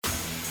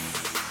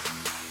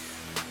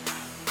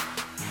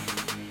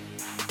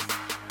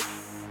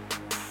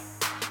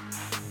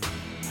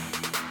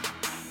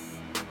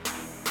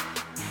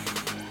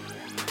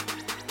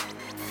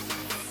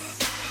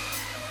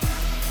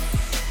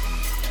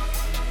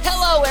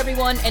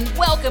everyone, and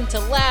welcome to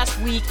Last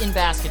Week in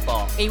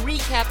Basketball, a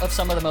recap of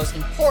some of the most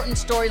important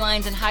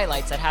storylines and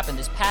highlights that happened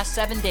this past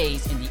 7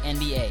 days in the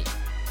NBA.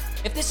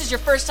 If this is your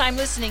first time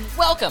listening,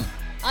 welcome!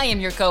 I am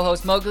your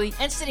co-host Mowgli,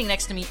 and sitting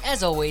next to me,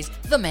 as always,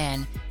 the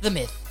man, the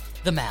myth,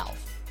 the Malv.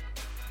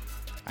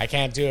 I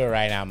can't do it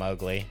right now,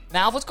 Mowgli.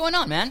 Malv, what's going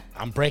on, man?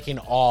 I'm breaking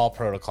all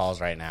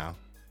protocols right now.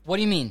 What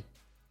do you mean?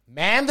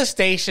 Man the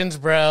stations,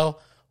 bro.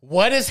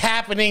 What is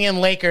happening in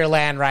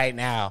Lakerland right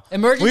now?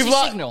 Emergency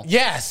signal.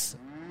 Yes.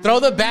 Throw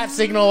the bat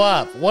signal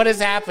up. What is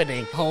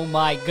happening? Oh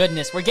my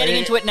goodness. We're getting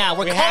into it now.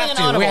 We're calling an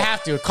audible. We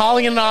have to.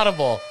 Calling an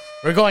audible.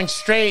 We're going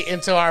straight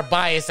into our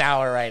bias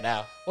hour right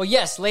now. Well,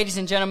 yes, ladies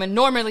and gentlemen,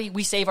 normally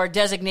we save our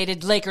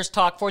designated Lakers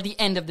talk for the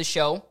end of the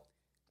show.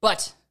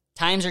 But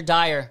times are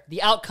dire.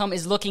 The outcome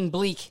is looking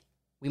bleak.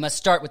 We must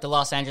start with the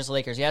Los Angeles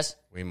Lakers, yes?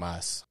 We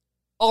must.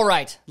 All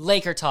right,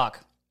 Laker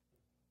talk.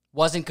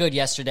 Wasn't good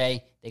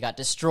yesterday. They got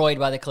destroyed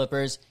by the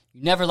Clippers.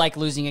 You never like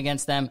losing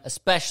against them,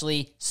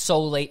 especially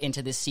so late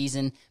into this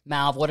season.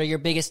 Malv, what are your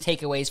biggest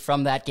takeaways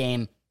from that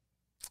game?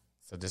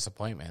 It's a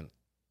disappointment.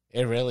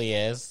 It really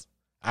is.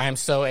 I am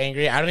so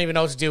angry. I don't even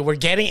know what to do. We're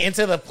getting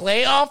into the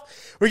playoff.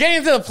 We're getting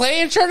into the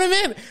play-in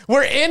tournament.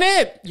 We're in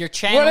it. You're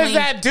channeling. What is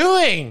that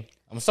doing?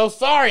 I'm so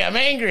sorry. I'm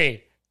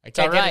angry. It's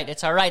all right.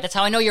 It's all right. That's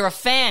how I know you're a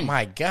fan.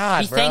 My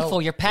God, Be thankful.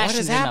 You're passionate What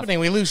is enough. happening?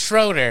 We lose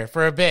Schroeder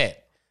for a bit.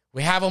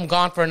 We have him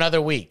gone for another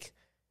week.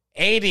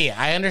 AD,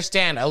 I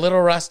understand, a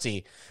little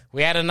rusty.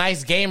 We had a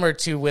nice game or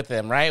two with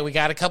him, right? We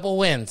got a couple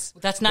wins.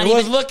 That's not It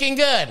was looking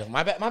good.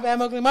 My bad,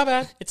 Mowgli, my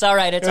bad. It's all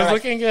right. It's all right. It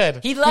was looking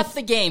good. He left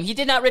the game. He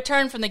did not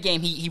return from the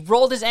game. He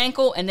rolled his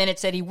ankle, and then it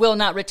said he will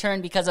not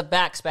return because of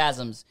back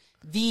spasms.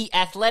 The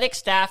athletic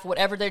staff,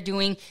 whatever they're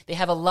doing, they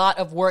have a lot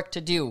of work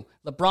to do.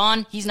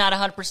 LeBron, he's not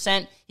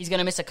 100%. He's going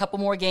to miss a couple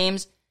more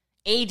games.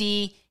 AD,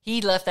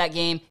 he left that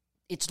game.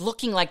 It's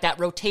looking like that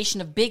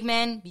rotation of big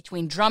men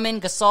between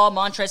Drummond, Gasol,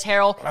 Montrezl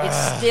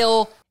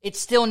Harrell. It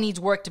still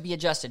needs work to be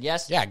adjusted,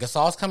 yes? Yeah,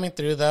 Gasol's coming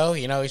through, though.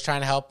 You know, he's trying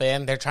to help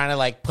in. They're trying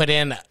to, put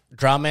in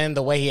Drummond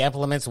the way he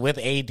implements with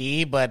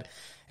AD. But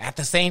at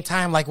the same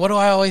time, what do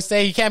I always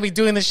say? You can't be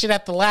doing this shit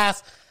at the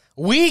last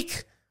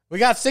week. We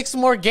got 6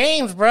 more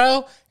games,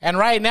 bro. And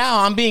right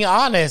now, I'm being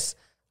honest.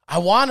 I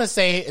want to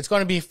say it's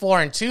going to be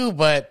 4-2,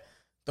 but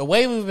the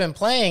way we've been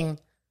playing,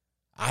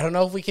 I don't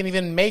know if we can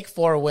even make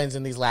 4 wins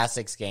in these last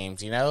 6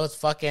 games. You know,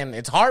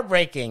 it's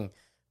heartbreaking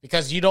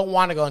because you don't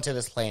want to go into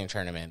this play-in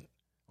tournament.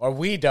 Or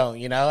we don't,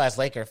 as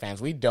Laker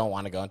fans, we don't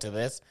want to go into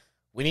this.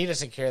 We need to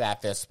secure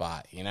that 5th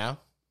spot,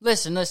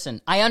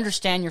 Listen. I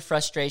understand your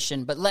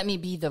frustration, but let me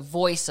be the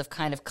voice of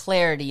kind of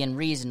clarity and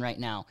reason right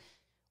now.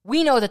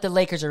 We know that the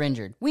Lakers are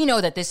injured. We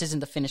know that this isn't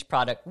the finished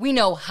product. We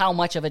know how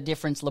much of a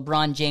difference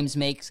LeBron James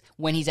makes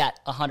when he's at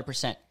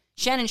 100%.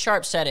 Shannon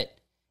Sharpe said it.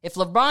 If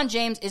LeBron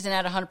James isn't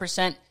at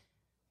 100%,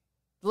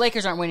 the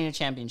Lakers aren't winning a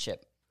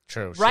championship.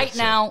 True. Right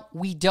now,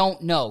 we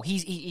don't know.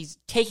 He's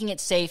taking it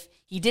safe.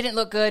 He didn't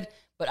look good,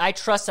 but I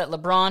trust that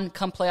LeBron,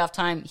 come playoff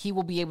time, he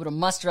will be able to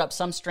muster up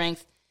some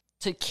strength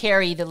to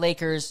carry the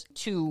Lakers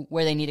to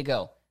where they need to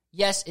go.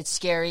 Yes, it's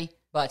scary,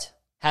 but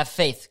have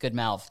faith, good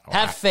Malv.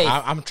 Have faith.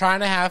 I'm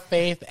trying to have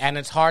faith, and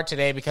it's hard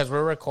today because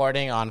we're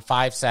recording on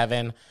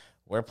 5/7.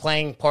 We're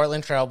playing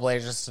Portland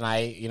Trailblazers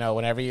tonight.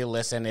 Whenever you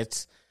listen,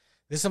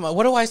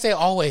 what do I say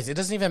always? It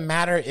doesn't even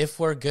matter if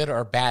we're a good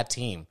or bad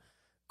team.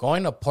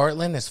 Going to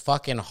Portland is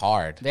fucking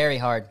hard. Very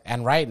hard.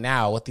 And right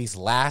now, with these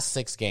last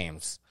 6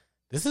 games,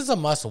 this is a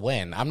must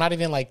win. I'm not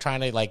even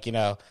trying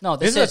to No,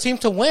 this is a team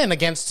to win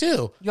against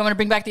too. You want me to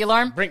bring back the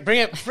alarm? Bring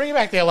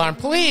back the alarm,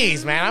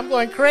 please, man. I'm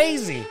going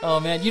crazy. Oh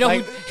man, you know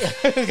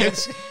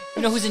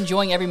who's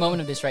enjoying every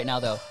moment of this right now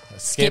though?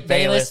 Skip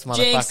Bayless,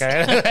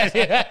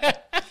 motherfucker.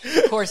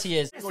 Of course he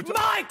is. It's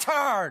my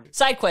turn.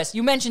 Side quest.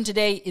 You mentioned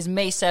today is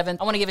May 7th.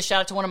 I want to give a shout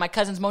out to one of my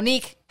cousins,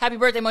 Monique. Happy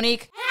birthday,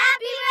 Monique.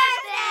 Happy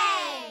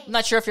birthday! I'm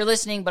not sure if you're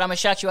listening, but I'm going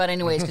to shout you out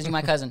anyways because you're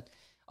my cousin.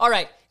 All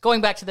right,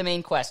 going back to the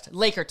main quest.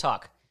 Laker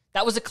talk.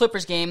 That was a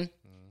Clippers game.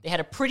 They had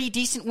a pretty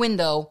decent win,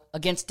 though,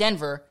 against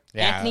Denver.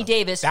 Yeah, Anthony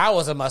Davis. That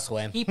was a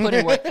must-win. He put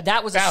in work.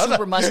 That was a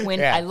super must-win.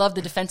 Yeah. I love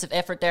the defensive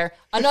effort there.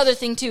 Another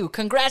thing, too.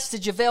 Congrats to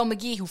JaVale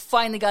McGee, who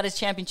finally got his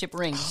championship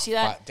ring. Did you see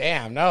that?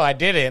 Damn, no, I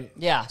didn't.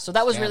 Yeah, so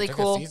that was really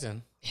cool.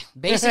 Season.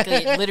 Basically,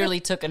 it literally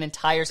took an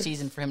entire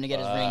season for him to get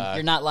his ring.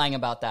 You're not lying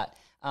about that.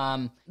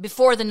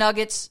 Before the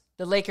Nuggets,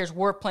 the Lakers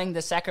were playing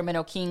the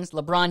Sacramento Kings.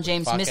 LeBron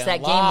James missed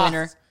that game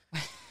winner.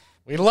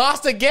 We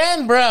lost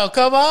again, bro.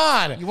 Come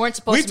on. You weren't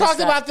supposed to miss We talked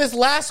about this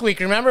last week.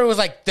 Remember, it was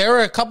there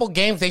were a couple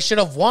games they should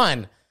have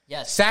won.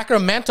 Yes.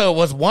 Sacramento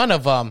was one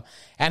of them.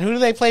 And who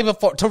did they play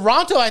before?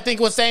 Toronto, I think,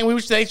 was saying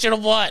they should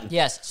have won.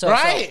 Yes. So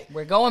right?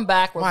 we're going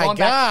back. We're going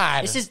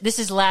back. This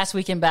is last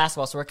week in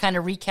basketball, so we're kind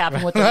of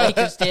recapping what the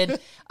Lakers did.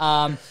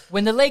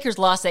 When the Lakers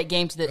lost that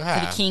game to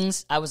the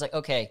Kings, I was like,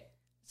 okay,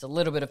 it's a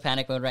little bit of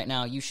panic mode right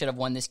now. You should have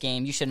won this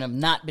game. You should have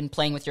not been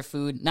playing with your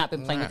food, not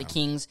been playing with the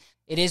Kings.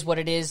 It is what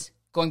it is.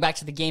 Going back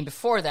to the game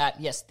before that,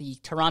 yes, the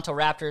Toronto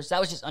Raptors, that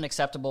was just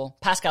unacceptable.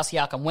 Pascal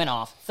Siakam went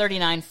off,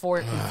 39, 4,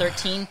 and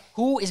 13.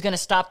 Who is going to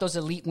stop those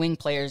elite wing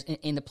players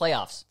in the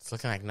playoffs? It's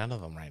looking like none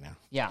of them right now.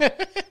 Yeah.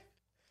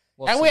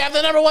 And we have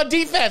the number 1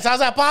 defense. How's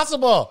that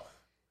possible?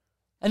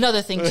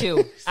 Another thing,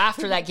 too,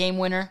 after that game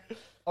winner,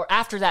 or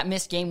after that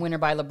missed game winner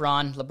by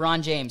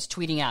LeBron James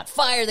tweeting out,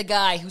 "Fire the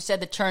guy who said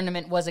the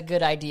tournament was a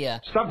good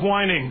idea." Stop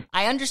whining.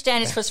 I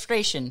understand his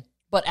frustration,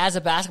 but as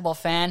a basketball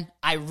fan,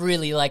 I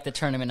really like the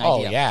tournament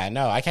idea. Oh, yeah,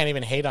 no, I can't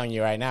even hate on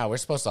you right now. We're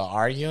supposed to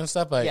argue and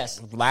stuff, but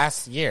yes.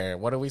 Last year,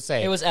 what did we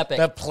say? It was epic.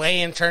 The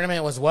play-in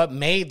tournament was what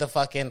made the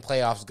fucking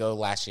playoffs go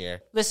last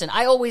year. Listen,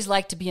 I always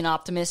like to be an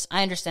optimist.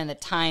 I understand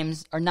that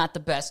times are not the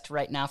best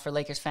right now for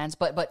Lakers fans,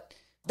 but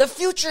the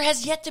future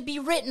has yet to be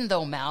written,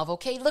 though, Malv,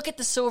 okay? Look at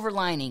the silver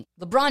lining.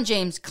 LeBron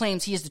James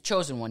claims he is the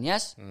chosen one,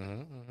 yes?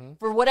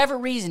 For whatever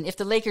reason, if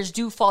the Lakers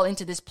do fall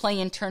into this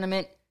play-in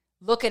tournament,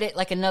 look at it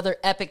like another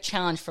epic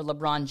challenge for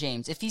LeBron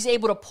James. If he's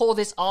able to pull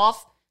this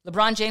off,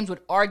 LeBron James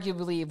would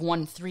arguably have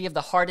won 3 of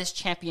the hardest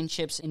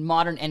championships in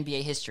modern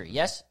NBA history,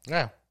 yes?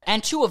 Yeah.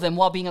 And 2 of them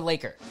while being a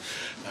Laker.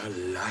 I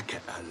like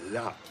it a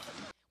lot.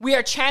 We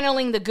are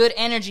channeling the good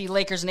energy,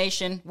 Lakers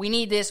Nation. We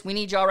need this. We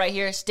need y'all right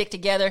here. Stick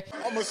together.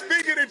 I'm going to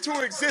speak it into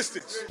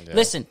existence. Yeah.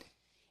 Listen,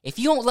 if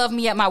you don't love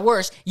me at my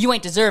worst, you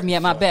ain't deserve me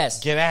at my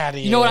best. Get out of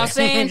here. You know what I'm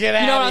saying? Get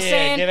out you know what of I'm here.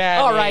 saying? Get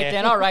out All of right here.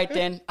 then. All right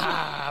then.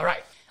 All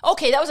right.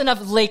 Okay, that was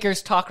enough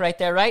Lakers talk right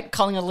there, right?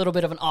 Calling a little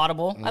bit of an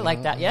audible. I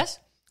like that, yes?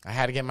 I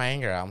had to get my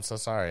anger out. I'm so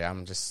sorry.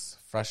 I'm just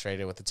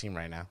frustrated with the team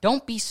right now.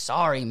 Don't be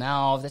sorry,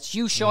 Malv. That's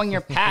you showing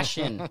your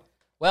passion.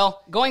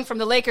 Well, going from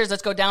the Lakers,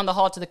 let's go down the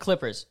hall to the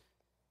Clippers.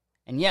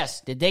 And yes,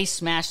 did they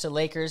smash the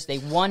Lakers? They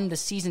won the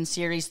season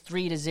series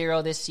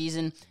 3-0 this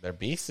season. They're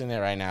beasting it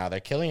right now. They're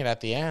killing it at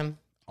the end.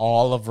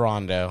 All of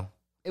Rondo.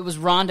 It was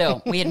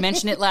Rondo. We had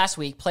mentioned it last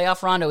week.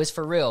 Playoff Rondo is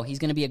for real. He's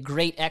going to be a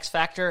great X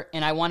factor,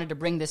 and I wanted to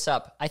bring this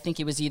up. I think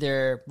it was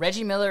either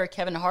Reggie Miller or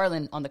Kevin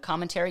Harlan on the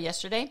commentary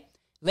yesterday.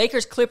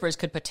 Lakers-Clippers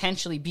could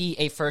potentially be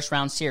a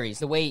first-round series,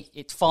 the way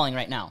it's falling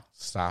right now.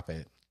 Stop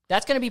it.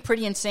 That's going to be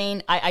pretty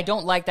insane. I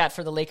don't like that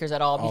for the Lakers at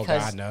all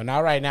because... Oh, God, no. Not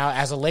right now.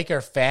 As a Laker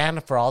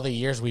fan, for all the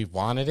years we've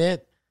wanted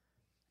it,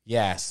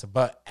 yes.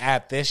 But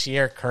at this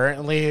year,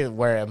 currently,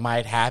 where it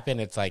might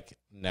happen, it's like,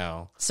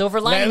 no. Silver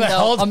lining, though.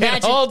 Hold it.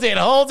 Imagine hold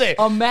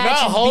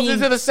being...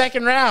 it to the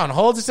second round.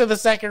 Hold it to the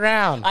second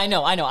round. I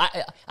know.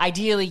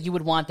 Ideally, you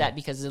would want that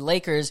because the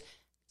Lakers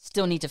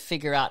still need to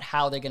figure out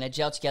how they're going to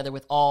gel together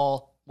with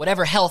all...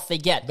 whatever health they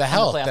get. The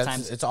health.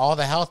 Times. It's all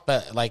the health,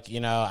 but, like, you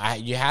know,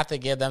 you have to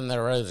give them the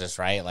roses,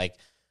 right? Like,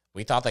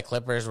 we thought the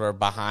Clippers were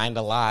behind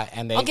a lot,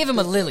 and I'll give him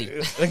a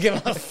lily. I'll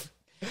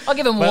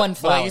give him one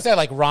flower. But like you said,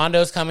 like,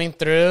 Rondo's coming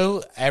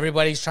through.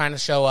 Everybody's trying to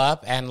show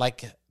up, and,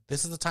 like,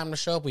 this is the time to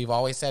show up. We've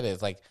always said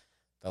it's like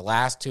the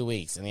last 2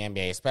 weeks in the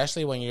NBA,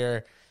 especially when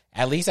you're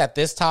at least at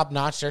this top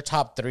notch, your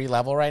top 3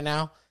 level right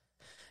now.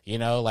 You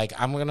know, like,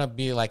 I'm going to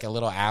be, like, a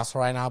little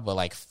asshole right now, but,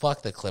 like,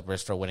 fuck the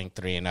Clippers for winning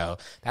 3-0.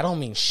 That don't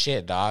mean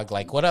shit, dog.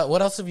 Like, what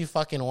else have you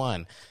fucking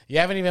won? You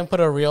haven't even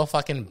put a real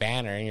fucking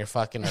banner in your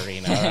fucking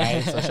arena,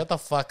 right? So shut the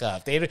fuck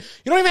up. You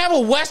don't even have a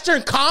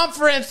Western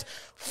Conference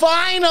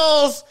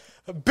Finals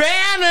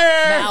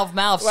banner.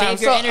 Mouth,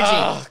 save your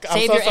energy.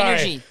 Save your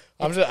energy.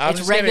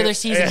 It's regular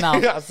season,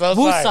 Mouth.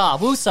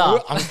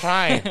 Woosah. I'm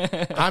trying.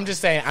 I'm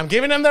just saying. I'm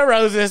giving them their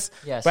roses,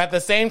 yes. But at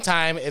the same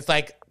time, it's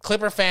like,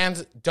 Clipper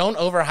fans, don't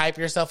overhype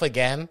yourself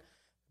again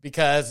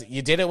because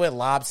you did it with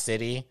Lob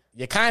City.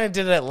 You kind of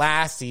did it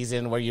last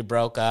season where you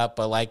broke up,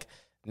 but, like,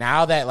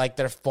 now that, like,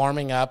 they're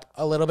forming up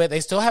a little bit,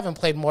 they still haven't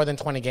played more than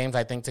 20 games,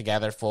 I think,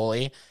 together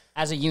fully.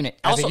 As a unit.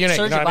 Also,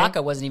 Serge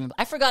Ibaka wasn't even...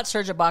 I forgot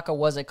Serge Ibaka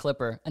was a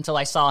Clipper until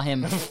I saw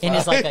him in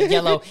his, like, a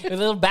yellow... a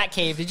little bat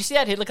cave. Did you see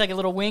that? He looked like a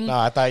little wing. No,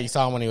 I thought you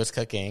saw him when he was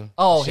cooking.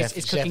 Oh, his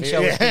cooking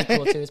show was pretty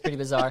cool, too. It's pretty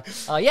bizarre.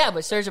 Yeah,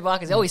 but Serge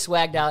Ibaka is always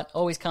swagged out.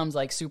 Always comes,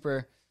 like,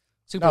 super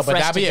fresh to death. But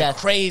that'd be a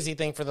crazy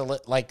thing for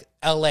the, like,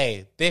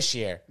 LA this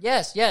year.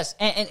 Yes.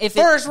 And if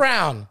first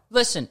round.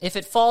 Listen, if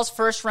it falls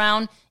first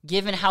round,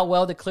 given how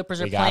well the Clippers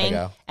are playing,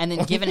 and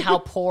then given how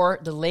poor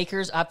the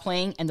Lakers are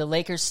playing, and the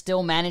Lakers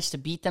still manage to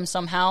beat them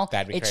somehow,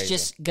 it's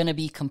just going to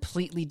be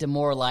completely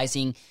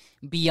demoralizing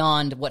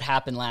beyond what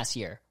happened last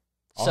year.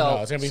 It's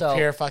going to be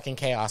pure fucking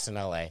chaos in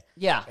LA.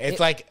 Yeah. It's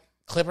like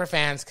Clipper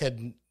fans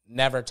could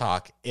never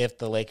talk if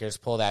the Lakers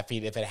pull that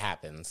feat, if it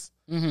happens.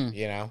 Mm-hmm.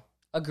 You know?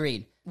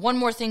 Agreed. One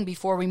more thing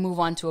before we move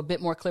on to a bit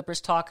more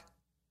Clippers talk.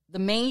 The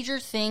major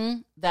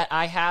thing that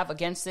I have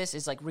against this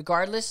is, like,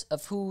 regardless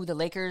of who the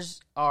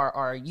Lakers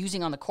are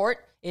using on the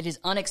court, it is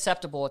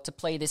unacceptable to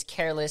play this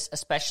careless,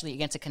 especially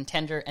against a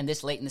contender and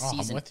this late in the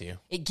season. I'm with you.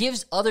 It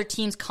gives other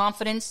teams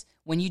confidence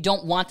when you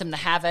don't want them to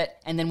have it,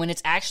 and then when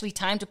it's actually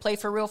time to play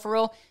for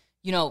real,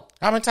 you know.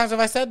 How many times have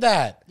I said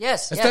that?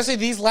 Yes. Especially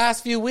these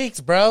last few weeks,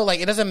 bro.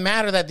 Like, it doesn't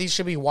matter that these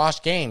should be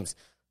washed games.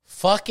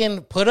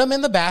 Fucking put them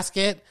in the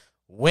basket,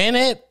 win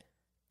it,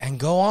 and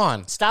go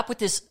on. Stop with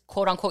this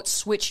quote-unquote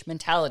switch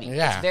mentality.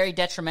 Yeah. It's very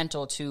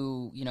detrimental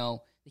to, you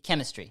know, the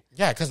chemistry.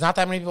 Yeah, because not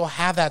that many people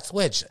have that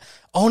switch.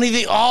 Only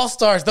the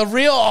All-Stars, the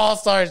real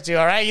All-Stars do,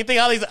 all right? You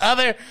think all these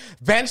other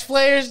bench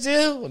players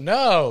do?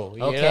 No.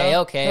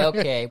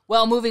 Okay.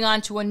 Well, moving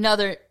on to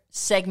another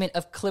segment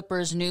of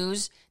Clippers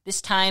news,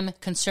 this time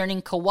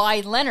concerning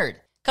Kawhi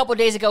Leonard. A couple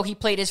days ago, he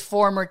played his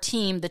former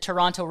team, the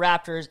Toronto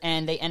Raptors,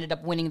 and they ended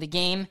up winning the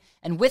game.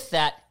 And with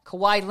that,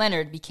 Kawhi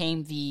Leonard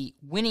became the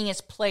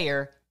winningest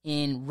player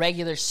in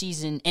regular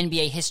season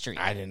NBA history.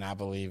 I did not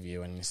believe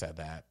you when you said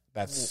that.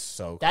 That's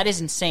so cool. That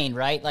is insane,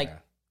 right? Like,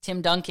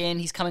 Tim Duncan,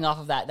 he's coming off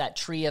of that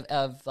tree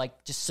of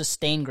like just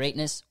sustained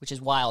greatness, which is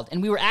wild.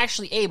 And we were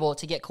actually able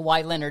to get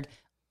Kawhi Leonard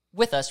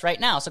with us right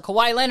now. So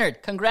Kawhi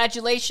Leonard,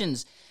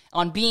 congratulations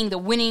on being the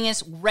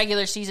winningest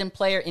regular season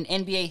player in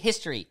NBA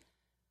history.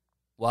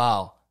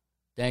 Wow.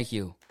 Thank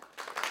you.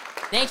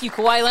 Thank you,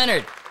 Kawhi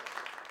Leonard.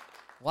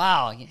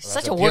 Wow.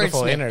 Such a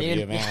beautiful wordsmith, interview,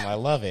 dude. man. I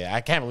love it. I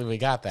can't believe we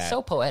got that.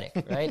 So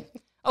poetic, right?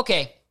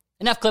 Okay.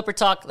 Enough Clipper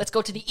talk. Let's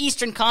go to the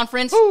Eastern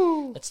Conference.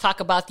 Let's talk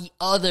about the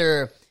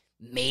other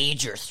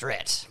major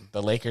threat.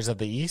 The Lakers of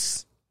the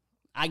East?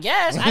 I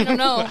guess. I don't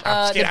know.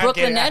 The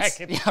Brooklyn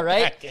Nets. Yeah,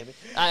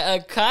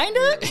 right? Kind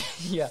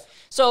of? Yeah.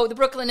 So the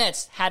Brooklyn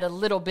Nets had a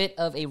little bit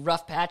of a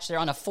rough patch. They're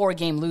on a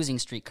 4-game losing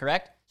streak,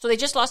 correct? So they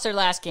just lost their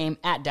last game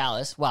at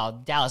Dallas. Wow,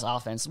 Dallas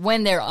offense.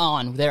 When they're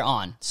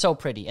on. So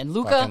pretty. And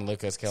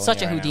Luka's killing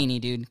such it a right Houdini,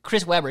 dude.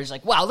 Chris Webber's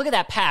like, wow, look at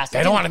that pass.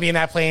 They don't want to be in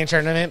that play-in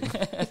tournament.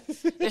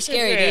 They're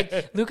scary,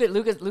 dude.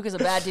 Luka's a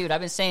bad dude. I've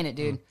been saying it,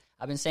 dude.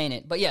 I've been saying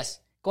it. But yes,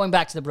 going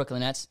back to the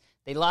Brooklyn Nets,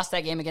 they lost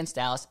that game against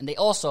Dallas, and they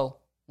also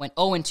went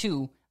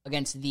 0-2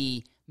 against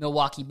the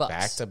Milwaukee Bucks.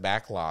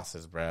 Back-to-back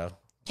losses, bro.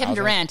 Kevin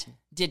Durant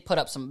did put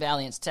up some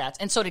valiant stats,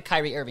 and so did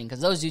Kyrie Irving,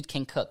 because those dudes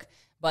can cook.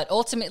 But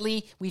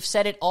ultimately, we've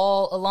said it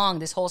all along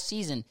this whole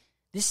season.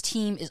 This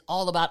team is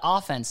all about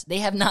offense. They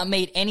have not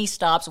made any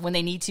stops when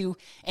they need to,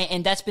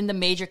 and that's been the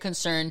major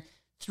concern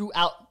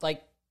throughout,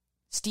 like,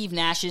 Steve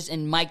Nash's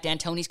and Mike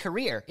D'Antoni's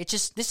career. It's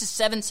just, this is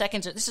 7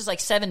 seconds, this is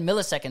like 7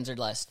 milliseconds or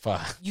less.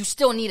 Fuck. You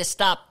still need to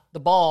stop the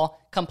ball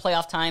come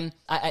playoff time.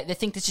 I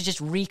think this is just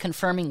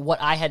reconfirming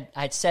what I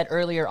had said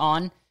earlier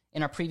on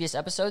in our previous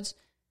episodes.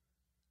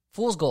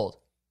 Fool's gold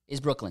is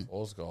Brooklyn.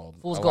 Fool's gold.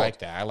 Fool's I gold. like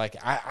that. I like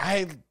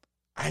it.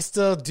 I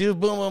still do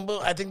boom, boom,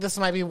 boom. I think this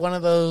might be one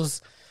of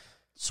those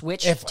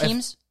switch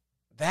teams.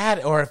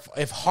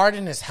 If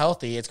Harden is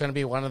healthy, it's going to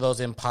be one of those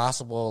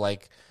impossible,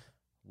 like,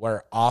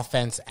 where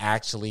offense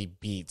actually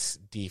beats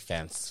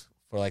defense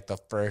for like the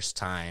first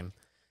time,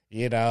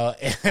 you know,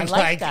 and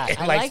like that.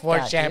 In like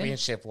sports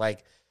championship,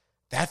 like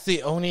that's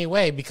the only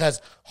way, because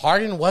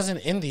Harden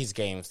wasn't in these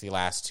games the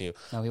last two.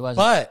 No, he wasn't.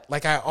 But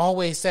like I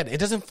always said, it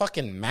doesn't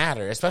fucking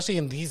matter, especially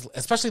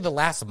the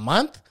last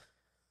month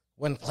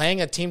when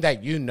playing a team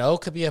that you know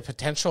could be a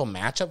potential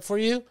matchup for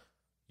you.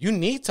 You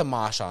need to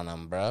mosh on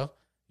them, bro.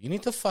 You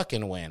need to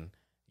fucking win.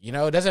 You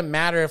know, it doesn't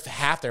matter if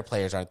half their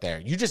players aren't there.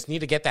 You just need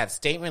to get that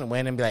statement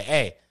win and be like,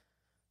 hey,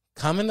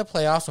 come in the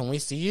playoffs when we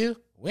see you.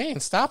 We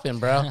ain't stopping,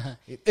 bro.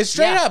 It's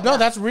straight up. No,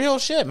 that's real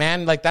shit,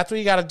 man. Like, that's what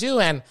you got to do.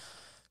 And,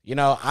 you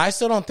know, I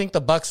still don't think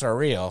the Bucks are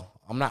real.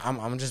 I'm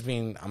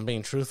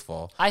being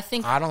truthful. I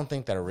don't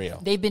think they're real.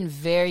 They've been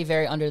very,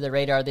 very under the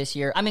radar this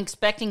year. I'm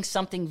expecting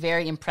something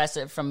very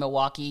impressive from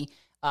Milwaukee.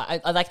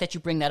 I like that you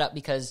bring that up,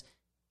 because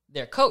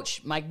their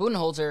coach, Mike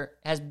Budenholzer,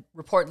 has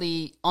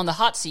reportedly on the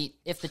hot seat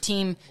if the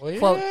team,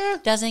 quote,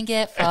 doesn't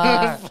get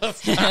far. Get out of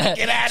here.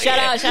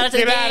 Shout out to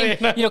the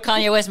game. You know,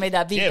 Kanye West made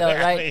that beat, though,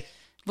 right?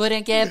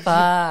 Wouldn't get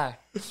far.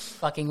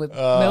 Fucking with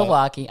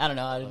Milwaukee. I don't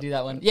know how to do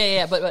that one.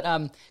 Yeah.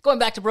 But going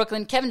back to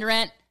Brooklyn, Kevin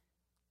Durant,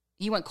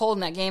 he went cold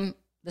in that game,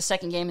 the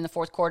second game in the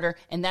fourth quarter,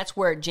 and that's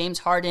where James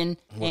Harden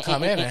will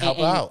come in and help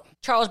out.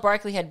 Charles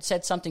Barkley had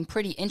said something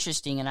pretty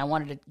interesting, and I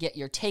wanted to get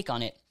your take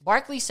on it.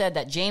 Barkley said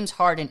that James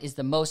Harden is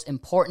the most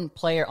important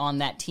player on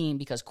that team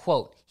because,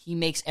 quote, he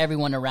makes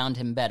everyone around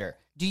him better.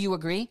 Do you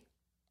agree?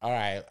 All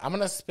right. I'm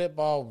going to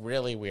spitball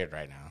really weird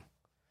right now.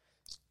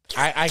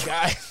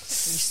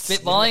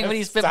 Spitballing? What are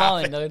you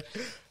spitballing, dude?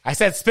 I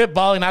said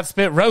spitballing, not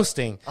spit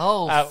roasting.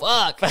 Oh,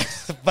 fuck.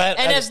 But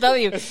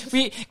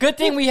NSW. Good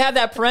thing we have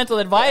that parental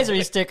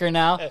advisory sticker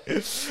now. Mommy,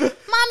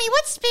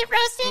 what's spit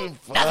roasting?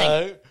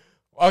 Nothing.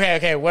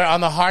 Okay. Where on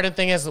the Harden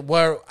thing is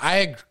where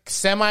I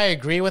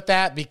semi-agree with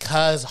that,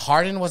 because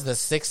Harden was the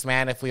sixth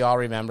man, if we all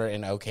remember,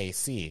 in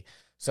OKC.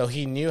 So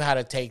he knew how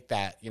to take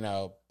that, you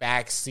know,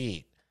 back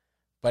seat.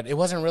 But it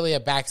wasn't really a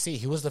back seat.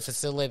 He was the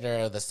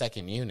facilitator of the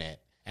second unit.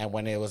 And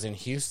when it was in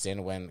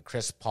Houston, when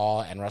Chris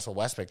Paul and Russell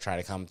Westbrook tried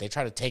to come, they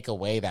tried to take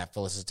away that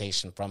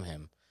felicitation from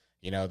him.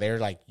 You know, they're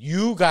like,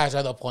 you guys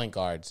are the point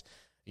guards.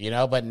 You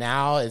know, but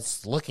now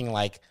it's looking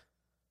like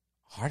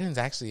Harden's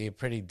actually a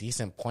pretty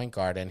decent point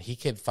guard, and he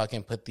could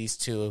fucking put these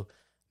two,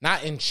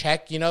 not in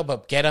check, you know,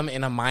 but get them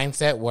in a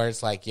mindset where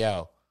it's like,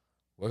 yo,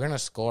 we're going to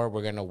score,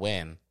 we're going to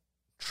win.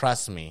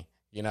 Trust me.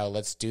 You know,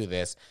 let's do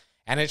this.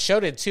 And it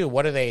showed it too.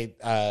 What are they,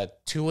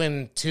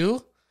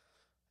 2-2?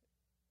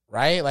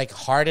 Right? Like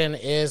Harden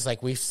is,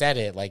 like we've said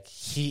it, like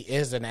he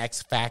is an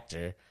X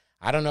factor.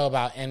 I don't know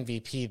about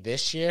MVP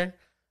this year,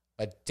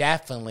 but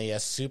definitely a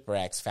super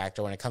X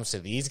factor when it comes to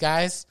these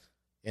guys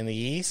in the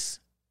East.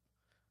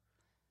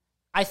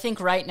 I think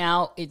right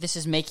now this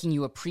is making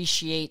you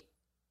appreciate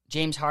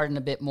James Harden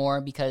a bit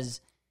more, because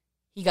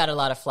he got a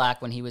lot of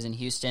flack when he was in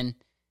Houston.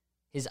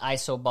 His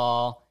ISO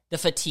ball, the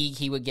fatigue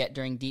he would get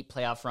during deep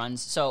playoff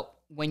runs. So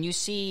when you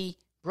see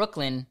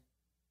Brooklyn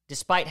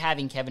despite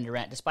having Kevin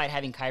Durant, despite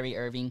having Kyrie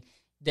Irving,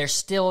 they're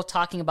still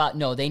talking about,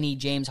 no, they need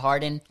James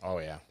Harden. Oh,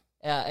 yeah.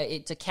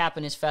 It's a cap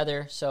in his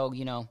feather, so,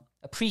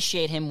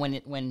 appreciate him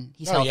when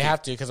he's no, healthy. You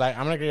have to, because I'm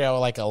going to agree with,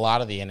 like, a lot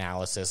of the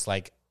analysis.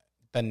 Like,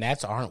 the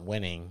Nets aren't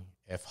winning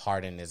if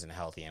Harden isn't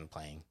healthy and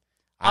playing.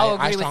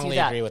 I strongly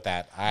agree with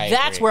that.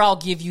 That's where I'll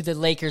give you the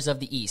Lakers of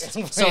the East.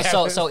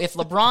 So if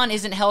LeBron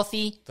isn't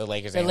healthy, the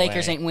Lakers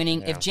ain't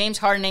winning. Yeah. If James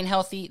Harden ain't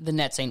healthy, the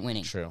Nets ain't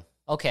winning. True.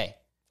 Okay.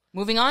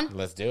 Moving on?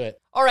 Let's do it.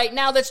 All right,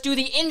 now let's do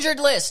the injured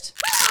list.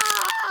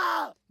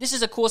 This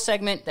is a cool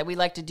segment that we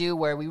like to do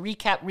where we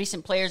recap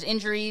recent players'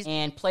 injuries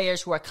and players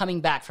who are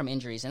coming back from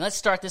injuries. And let's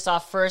start this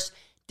off first.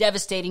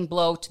 Devastating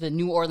blow to the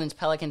New Orleans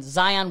Pelicans.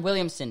 Zion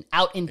Williamson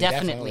out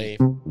indefinitely.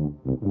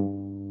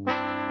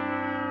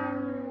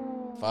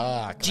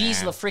 Fuck,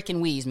 Jeez, the freaking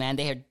wheeze, man.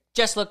 They had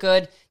just looked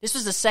good. This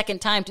was the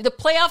second time. The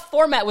playoff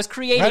format was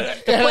created.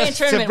 The play-in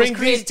tournament to bring was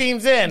created. These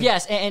teams in.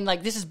 Yes, and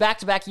like this is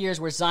back-to-back years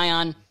where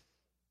Zion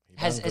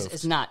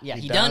is not. Yeah,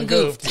 he done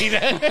goofed.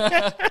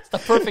 It's the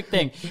perfect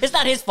thing. It's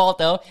not his fault,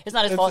 though. It's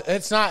not his fault.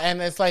 It's not,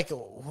 and it's like,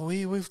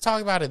 we've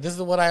talked about it. This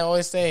is what I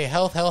always say.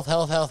 Health.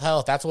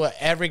 That's what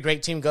every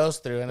great team goes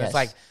through, and It's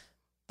like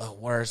the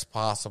worst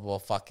possible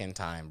fucking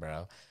time,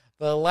 bro.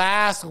 The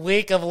last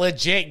week of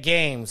legit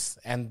games,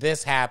 and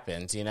this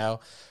happens,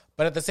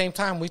 But at the same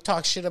time, we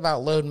talk shit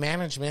about load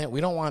management.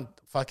 We don't want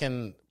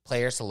fucking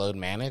players to load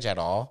manage at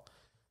all,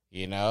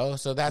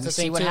 So that's the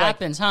thing. See what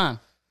happens, huh?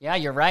 Yeah,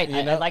 you're right.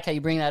 I like how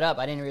you bring that up.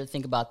 I didn't really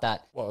think about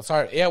that. Well,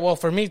 sorry. Yeah, well,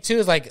 for me, too,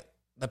 is like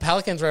the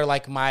Pelicans were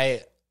like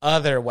my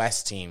other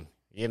West team,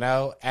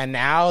 And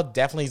now,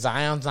 definitely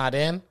Zion's not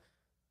in.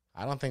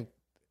 I don't think,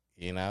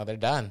 they're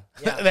done.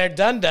 Yeah. They're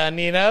done,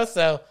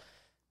 So...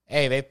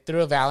 Hey, they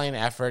threw a valiant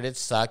effort. It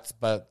sucked,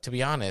 but to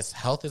be honest,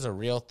 health is a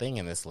real thing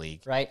in this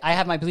league. Right. I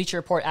have my Bleacher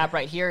Report app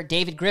right here.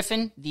 David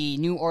Griffin, the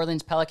New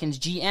Orleans Pelicans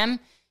GM,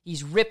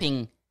 he's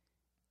ripping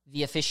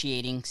the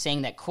officiating,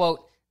 saying that,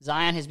 quote,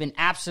 Zion has been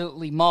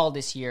absolutely mauled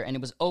this year, and it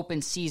was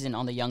open season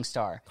on the young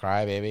star.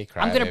 Cry, baby.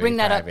 I'm going to bring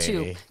that up,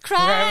 too.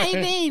 Cry,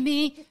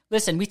 baby.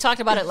 Listen, we talked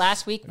about it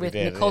last week with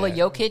Nikola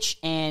Jokic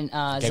and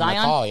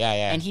Zion. Call.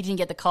 Yeah. And he didn't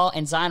get the call,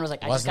 and Zion was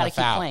like, I just got to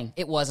keep playing.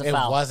 It was a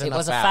foul. It wasn't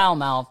a foul,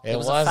 Mal. It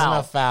wasn't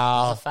a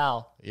foul. It was a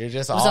foul. You're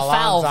just all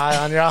on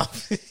Zion.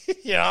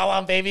 You're all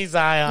on baby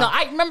Zion. No,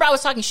 I remember I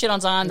was talking shit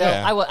on Zion, though.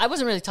 Yeah. I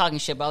wasn't really talking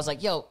shit, but I was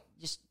like, yo,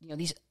 just,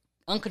 these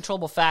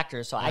uncontrollable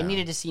factors, so I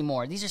needed to see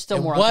more. These are still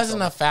more uncontrollable. It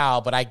wasn't a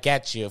foul, but I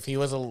get you. If he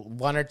was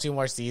 1 or 2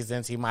 more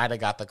seasons, he might have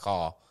got the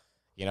call.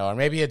 Or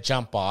maybe a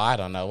jump ball. I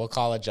don't know. We'll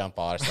call it a jump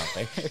ball or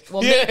something.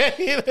 Well,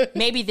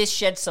 maybe this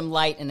sheds some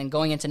light, and then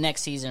going into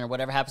next season or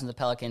whatever happens to the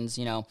Pelicans,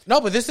 No,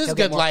 but this is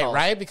good light,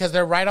 right? Because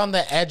they're right on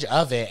the edge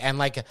of it. And,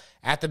 like,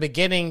 at the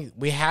beginning,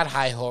 we had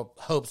high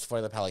hopes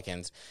for the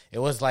Pelicans. It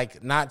was,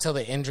 like, not till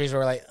the injuries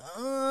were like,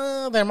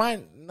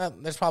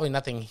 there's probably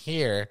nothing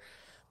here.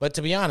 But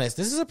to be honest,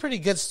 this is a pretty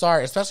good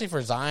start, especially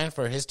for Zion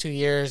for his 2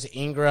 years,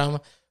 Ingram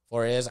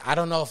for his. I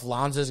don't know if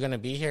Lonzo's going to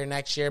be here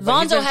next year. But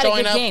Lonzo had a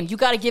good game. You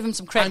got to give him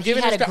some credit. He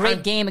had a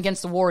great game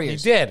against the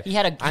Warriors. He did. He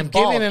had a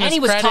ball, and he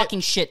was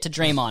talking shit to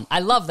Draymond. I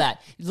love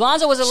that.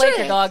 Lonzo was a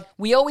Laker, dog.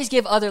 We always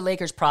give other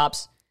Lakers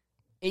props.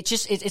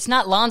 It's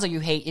not Lonzo you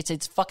hate.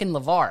 It's fucking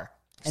LeVar.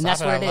 And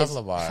that's what it is. I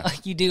love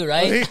LeVar. You do,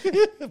 right?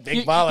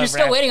 Big baller. You're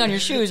still waiting on your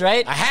shoes,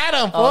 right? I had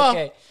them.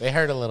 Okay. They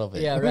hurt a little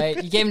bit. Yeah, right.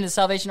 You gave him to the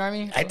Salvation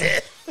Army? I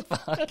did.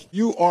 Fuck.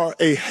 You are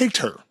a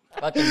hater.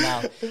 Fucking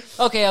now.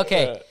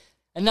 Okay.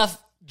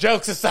 Enough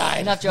jokes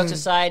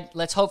aside.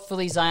 Let's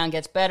hopefully Zion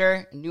gets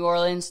better in New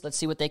Orleans. Let's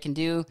see what they can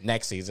do.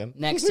 Next season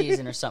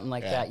or something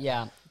like that.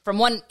 Yeah. From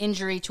one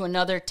injury to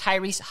another,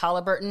 Tyrese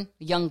Halliburton,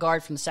 the young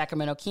guard from the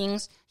Sacramento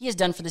Kings, he is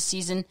done for the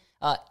season.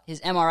 His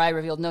MRI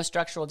revealed no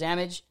structural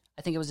damage.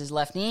 I think it was his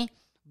left knee,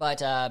 but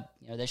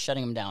they're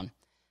shutting him down.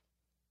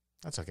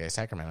 That's okay.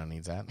 Sacramento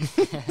needs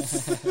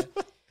that.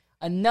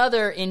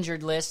 Another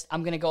injured list.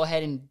 I'm going to go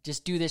ahead and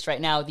just do this right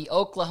now. The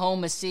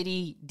Oklahoma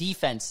City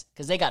defense,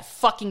 because they got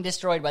fucking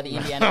destroyed by the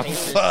Indiana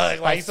Pacers.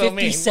 Why you so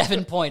mean?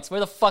 57 points. Where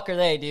the fuck are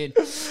they, dude?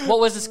 What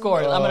was the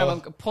score?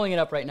 I'm pulling it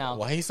up right now.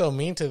 Why are you so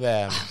mean to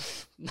them?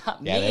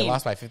 Not mean. Yeah, they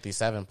lost by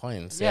 57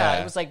 points.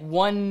 Yeah, it was like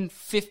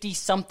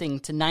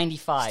 150-something to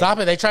 95. Stop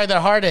it. They tried their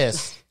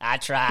hardest. I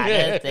tried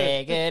to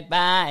say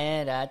goodbye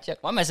and I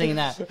took... Why am I singing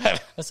that?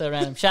 That's so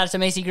random. Shout out to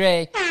Macy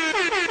Gray.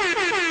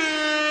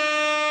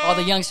 All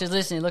the youngsters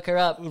listening, look her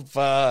up.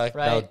 Fuck.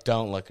 Right? No,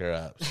 don't look her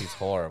up. She's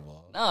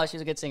horrible. No,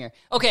 she's a good singer.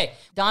 Okay,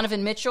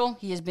 Donovan Mitchell.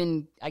 He has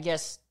been, I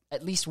guess,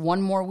 at least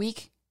one more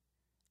week.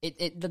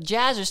 The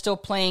Jazz are still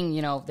playing,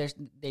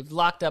 they've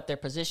locked up their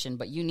position,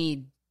 but you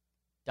need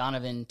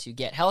Donovan to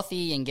get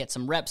healthy and get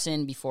some reps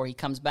in before he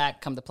comes back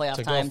come the playoff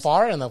times. To go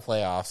far in the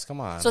playoffs. Come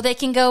on. So they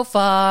can go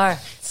far.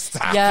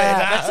 Stop it.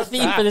 That's the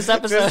theme for this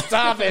episode. Just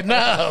stop it.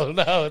 No,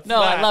 it's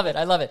not.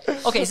 I love it.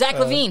 Okay, Zach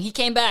LaVine, he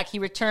came back. He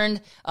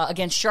returned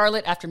against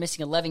Charlotte after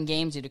missing 11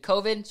 games due to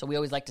COVID, so we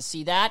always like to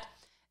see that.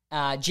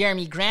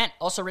 Jeremy Grant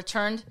also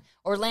returned.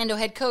 Orlando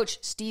head coach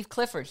Steve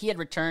Clifford, he had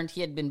returned.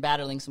 He had been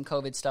battling some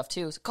COVID stuff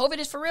too. So COVID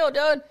is for real,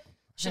 dude.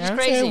 Shit is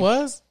crazy. It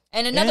was.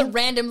 And another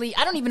randomly,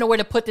 I don't even know where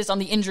to put this on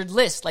the injured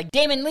list. Like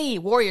Damon Lee,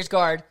 Warriors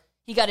guard,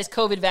 he got his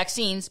COVID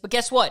vaccines, but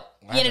guess what?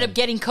 He ended up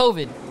getting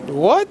COVID.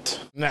 What?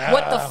 Nah.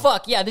 What the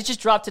fuck? Yeah, this just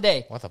dropped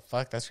today. What the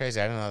fuck? That's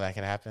crazy. I didn't know that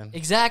could happen.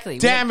 Exactly.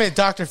 Damn it,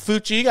 Dr.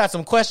 Fucci. You got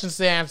some questions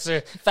to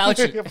answer.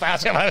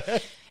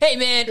 Fauci. Hey,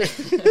 man.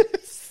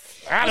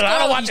 I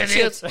don't watch the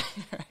news.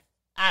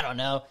 I don't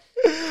know.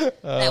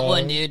 That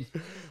one dude.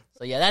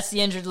 So, yeah, that's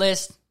the injured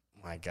list.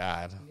 My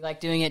God. We like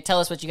doing it.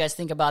 Tell us what you guys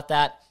think about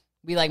that.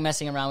 We like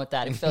messing around with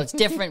that. We feel it's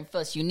different. We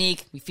feel it's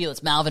unique. We feel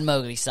it's Malvin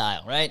Mowgli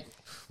style, right?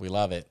 We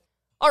love it.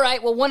 All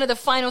right, well, one of the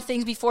final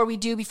things before we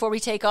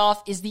take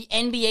off, is the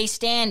NBA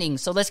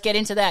standings. So let's get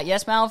into that.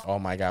 Yes, Malv? Oh,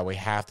 my God, we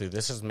have to.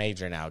 This is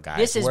major now, guys.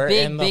 This is We're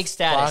big, in the big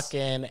status.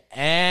 Fucking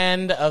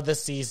end of the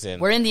season.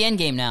 We're in the end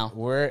game now.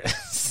 That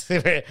was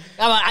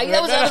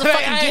a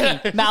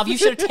fucking gimme. Malv, you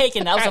should have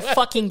taken that. Was a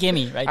fucking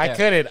gimme right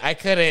there. I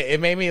couldn't. It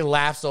made me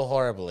laugh so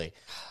horribly.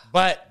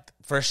 But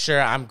for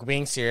sure, I'm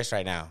being serious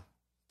right now.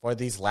 For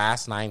these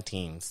last 9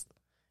 teams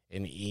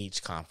in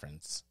each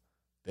conference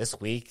this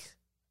week,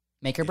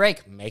 make or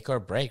break. Make or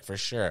break for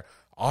sure.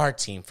 Our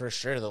team for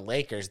sure, the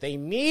Lakers, they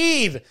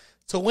need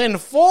to win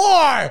 4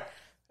 out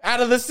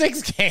of the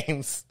 6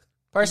 games.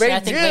 Personally,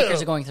 I think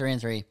Lakers are going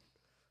 3-3.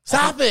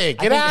 Stop it.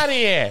 Get out of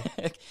here.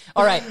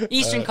 All right,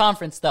 Eastern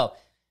Conference, though.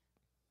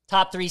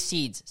 Top 3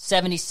 seeds,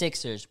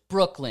 76ers,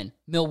 Brooklyn,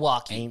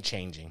 Milwaukee. Ain't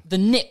changing. The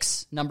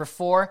Knicks, number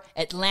 4.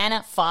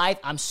 Atlanta, 5.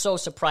 I'm so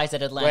surprised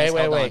that Atlanta's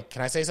held on.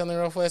 Can I say something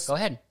real quick? Go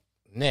ahead.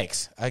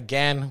 Knicks,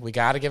 again, we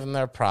got to give them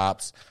their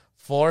props.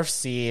 4th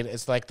seed.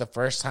 It's like the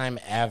first time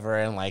ever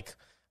in like,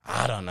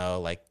 I don't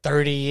know, like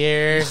 30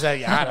 years.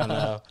 I don't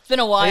know. It's been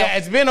a while. Yeah,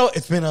 it's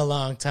been a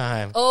long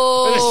time.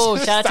 Oh,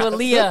 shout out to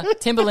Aaliyah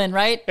Timberland,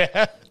 right?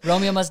 Yeah.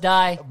 Romeo Must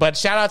Die. But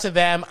shout out to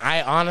them.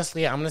 I'm going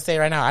to say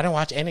right now, I don't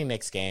watch any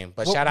Knicks game.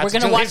 But shout out to We're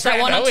going to watch that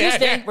one on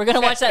Tuesday. Yeah. We're going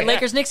to watch that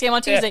Lakers-Knicks game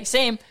on Tuesday. Yeah.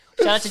 Same.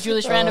 Shout out to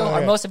Julius Randle,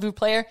 our most improved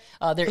player.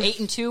 They're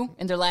 8-2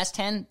 in their last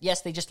 10.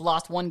 Yes, they just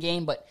lost one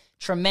game, but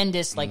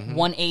tremendous,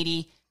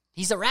 180.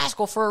 He's a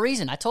rascal for a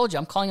reason. I told you,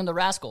 I'm calling him the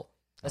rascal.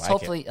 Let's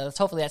hopefully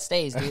that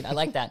stays, dude. I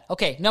like that.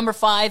 Okay, number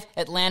 5,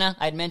 Atlanta.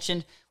 I had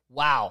mentioned.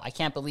 Wow, I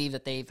can't believe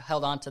that they've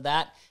held on to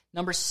that.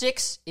 Number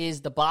 6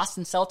 is the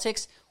Boston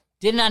Celtics.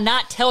 Did I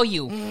not tell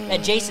you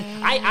that Jason?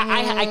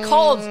 I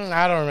called.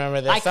 I don't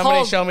remember this.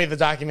 Somebody show me the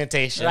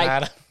documentation.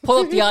 Right,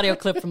 pull up the audio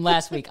clip from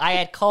last week. I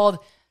had called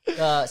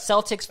the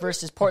Celtics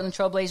versus Portland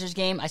Trailblazers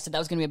game. I said that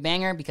was going to be a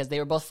banger because they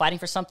were both fighting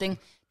for something.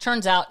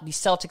 Turns out the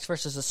Celtics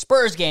versus the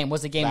Spurs game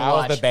was the game to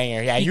watch. That was the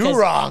banger. Yeah, you were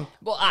wrong.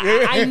 Well,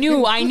 I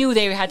knew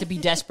they had to be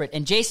desperate.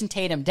 And Jason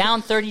Tatum,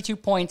 down 32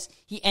 points,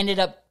 he ended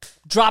up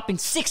dropping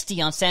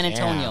 60 on San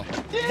Antonio.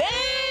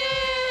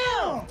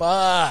 Damn!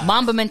 Fuck.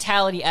 Mamba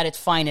mentality at its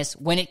finest.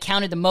 When it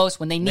counted the most,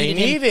 when they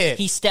needed him,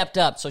 he stepped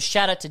up. So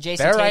shout out to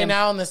Jason Tatum. They're right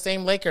now in the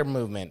same Laker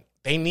movement.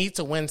 They need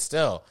to win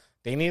still.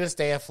 They need to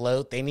stay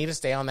afloat. They need to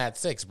stay on that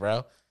 6,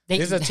 bro. This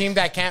is a team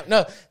that can't.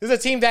 No, this is a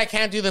team that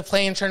can't do the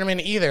play-in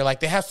tournament either. Like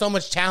they have so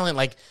much talent.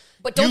 Like,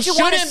 but don't you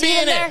want to see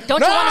them there? Don't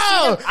you want to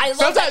see them? I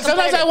love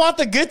sometimes I want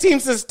the good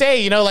teams to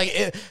stay. You know,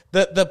 like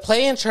the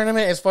play-in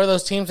tournament is for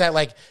those teams that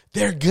like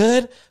they're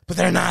good, but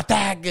they're not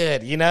that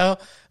good. You know,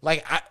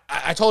 like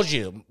I told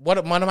you, one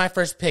of my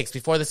first picks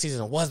before the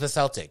season was the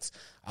Celtics.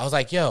 I was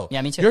like, yo,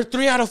 yeah, me too. You're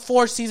 3 out of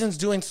 4 seasons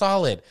doing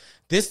solid.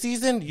 This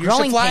season, you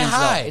should fly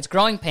high. Though. It's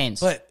growing pains.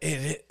 But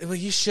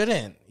you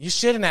shouldn't. You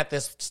shouldn't at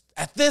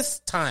this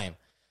time.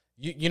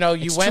 You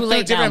went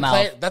through different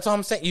players. That's all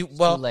I'm saying. Too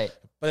late.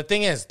 But the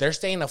thing is, they're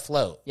staying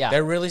afloat. Yeah.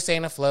 They're really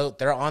staying afloat.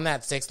 They're on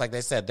that 6, like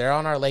they said. They're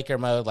on our Laker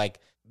mode. Like,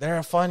 they're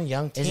a fun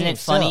young team. Isn't it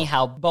funny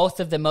how both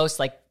of the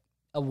most,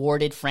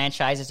 awarded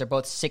franchises are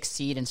both 6th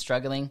seed and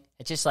struggling?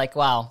 It's just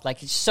wow.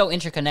 It's so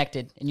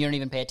interconnected, and you don't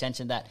even pay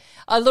attention to that.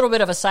 A little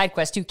bit of a side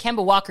quest, too.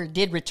 Kemba Walker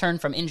did return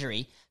from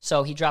injury,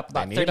 so he dropped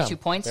about 32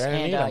 points.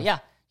 And,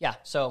 yeah.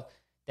 So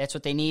that's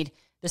what they need.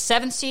 The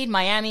 7th seed,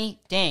 Miami,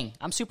 dang,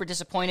 I'm super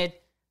disappointed.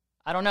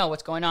 I don't know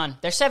what's going on.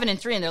 They're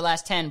 7-3 in their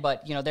last 10,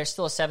 but they're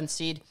still a 7th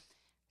seed.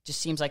 Just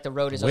seems like the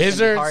road is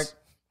Wizards. Hard.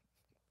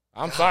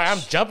 I'm sorry, I'm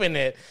jumping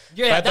it.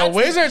 Yeah, but the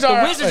Wizards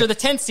are the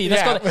 10th seed.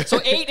 Let's go.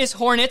 So 8 is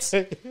Hornets.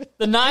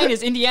 The 9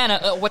 is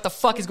Indiana. What the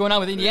fuck is going on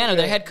with Indiana?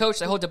 Their head coach,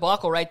 the whole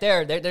debacle right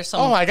there. There's some.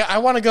 Oh my god, I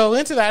want to go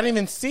into that. I didn't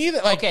even see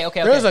that. Okay.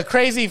 There was a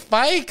crazy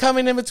fight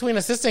coming in between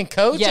assistant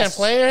coach and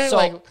player.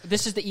 So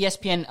this is the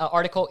ESPN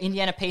article.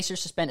 Indiana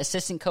Pacers suspend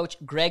assistant coach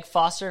Greg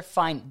Foster,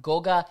 fine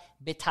Goga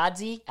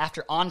Bitadze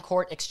after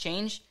on-court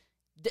exchange.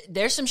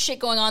 There's some shit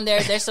going on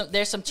there.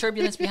 There's some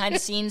turbulence behind the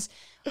scenes.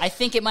 I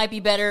think it might be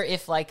better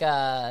if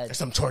there's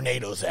some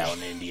tornadoes out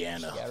in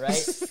Indiana. Yeah,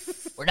 right.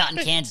 We're not in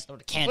Kansas.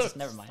 Kansas,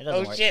 never mind. It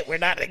doesn't work. Shit, we're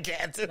not in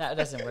Kansas. No, it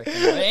doesn't work.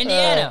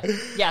 Indiana.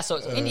 Yeah, so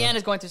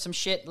Indiana's going through some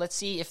shit. Let's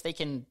see if they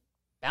can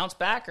bounce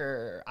back,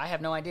 or I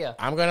have no idea.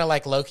 I'm gonna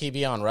low key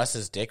be on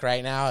Russ's dick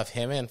right now. If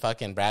him and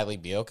fucking Bradley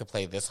Beal could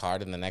play this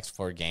hard in the next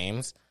 4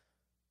 games.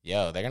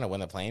 Yo, they're going to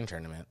win the play-in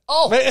tournament.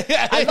 Oh,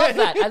 I love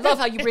that. I love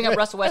how you bring up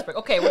Russell Westbrook.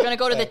 Okay, we're going to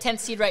go to the 10th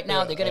seed right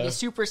now. They're going to be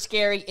super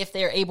scary if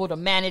they're able to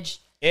manage.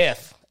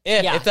 If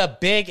If. Yeah. It's a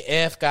big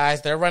if,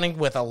 guys. They're running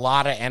with a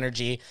lot of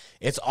energy.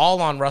 It's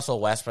all on Russell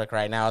Westbrook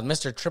right now.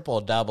 Mr.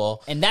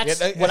 Triple-Double. And that's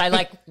what I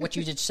like what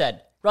you just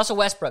said. Russell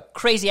Westbrook,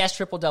 crazy-ass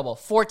triple-double,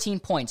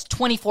 14 points,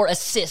 24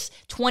 assists,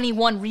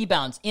 21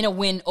 rebounds in a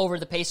win over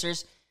the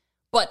Pacers.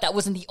 But that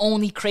wasn't the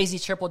only crazy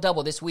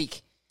triple-double this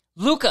week.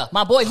 Luka,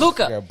 my boy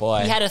Luka, Your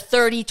boy. he had a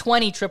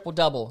 30-20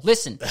 triple-double.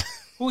 Listen,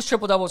 whose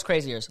triple-double was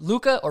crazier,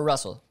 Luka or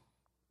Russell?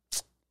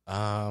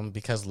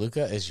 Because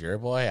Luka is your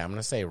boy, I'm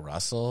gonna say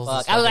Russell.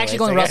 I was actually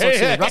going Russell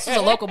too. Russell's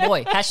a local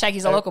boy. Hashtag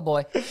he's a local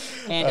boy.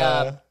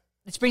 And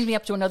this brings me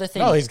up to another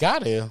thing. No, he's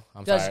got to.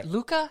 Does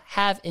Luka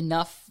have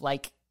enough,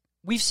 like,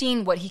 we've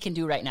seen what he can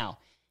do right now.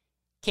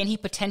 Can he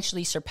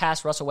potentially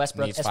surpass Russell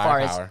Westbrook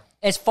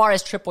as far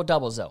as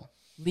triple-doubles, though?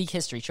 League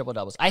history,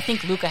 triple-doubles. I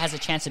think Luka has a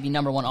chance to be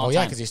number one all time. Oh,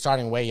 yeah, because he's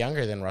starting way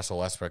younger than Russell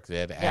Westbrook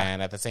did. Yeah.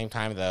 And at the same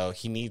time, though,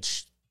 he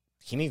needs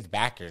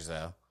backers,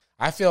 though.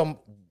 I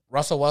feel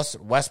Russell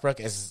Westbrook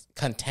is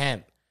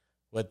content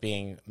with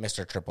being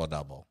Mr.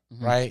 Triple-Double,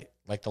 right?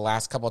 Like the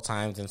last couple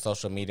times in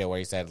social media where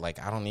he said, like,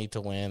 I don't need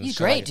to win. He's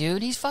great,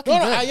 dude. He's fucking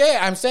good. Yeah,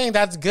 I'm saying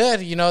that's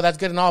good. You know, that's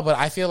good and all. But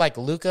I feel like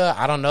Luka,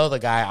 I don't know the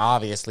guy,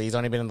 obviously. He's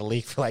only been in the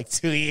league for like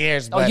 2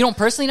 years. Oh, you don't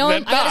personally know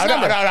him? No,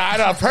 I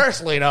don't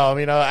personally know him.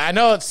 You know, I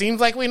know it seems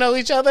like we know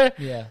each other.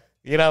 Yeah.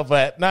 You know,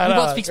 but no. We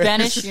both speak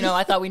Spanish. You know,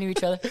 I thought we knew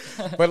each other.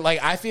 But,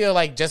 like, I feel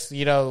like just,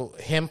 you know,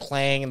 him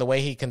playing and the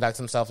way he conducts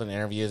himself in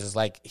interviews is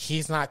like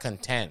he's not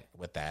content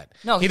with that.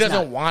 No, he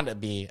doesn't want to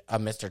be a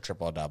Mr.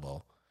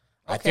 Triple-Double.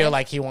 Okay. I feel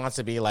like he wants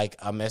to be like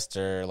a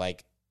Mr.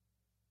 like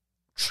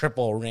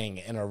triple ring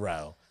in a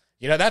row.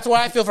 You know, that's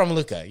what I feel from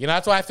Luka. You know,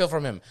 that's what I feel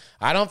from him.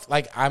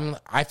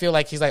 I feel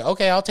like he's like,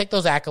 okay, I'll take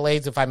those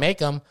accolades if I make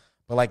them,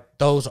 but like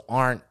those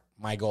aren't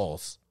my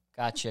goals.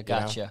 Gotcha.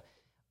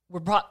 You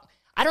know?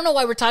 I don't know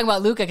why we're talking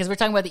about Luka because we're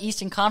talking about the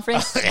Eastern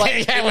Conference, but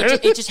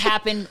it just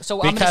happened. So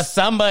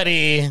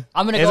somebody is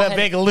a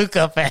big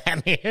Luka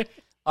fan here.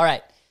 All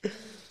right.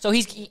 So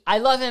I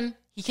love him.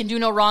 He can do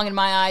no wrong in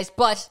my eyes,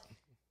 but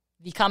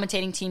the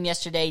commentating team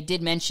yesterday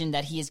did mention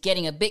that he is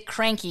getting a bit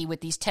cranky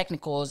with these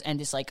technicals and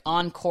this like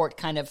on-court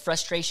kind of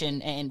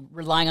frustration and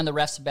relying on the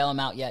refs to bail him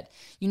out yet.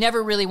 You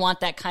never really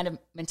want that kind of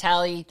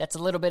mentality. That's a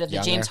little bit of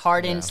the James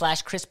Harden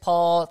 / Chris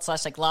Paul /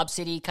 like Lob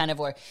City kind of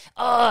where,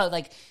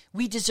 like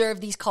we deserve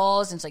these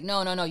calls. And it's like,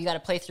 no, you got to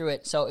play through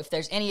it. So if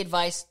there's any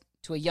advice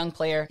to a young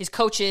player, his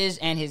coaches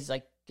and his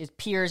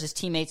peers, his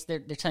teammates, they're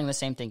telling him the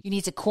same thing. You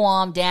need to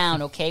calm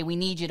down, okay? We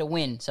need you to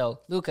win.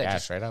 So Luka,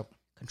 just straight up.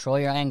 Control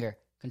your anger.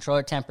 Control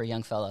your temper,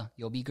 young fella.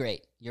 You'll be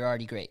great. You're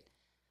already great.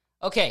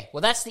 Okay,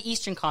 well, that's the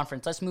Eastern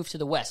Conference. Let's move to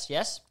the West,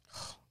 yes?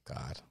 Oh,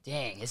 God.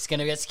 Dang, it's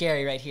going to get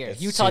scary right here.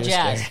 It's Utah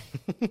Jazz,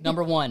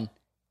 number 1.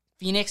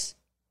 Phoenix,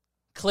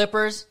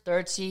 Clippers,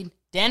 3rd seed.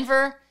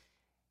 Denver,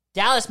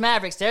 Dallas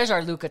Mavericks. There's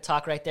our Luka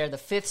talk right there. The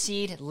 5th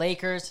seed.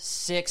 Lakers,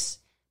 6th.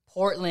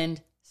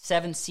 Portland,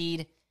 7th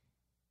seed.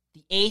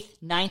 The 8th,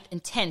 9th,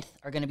 and 10th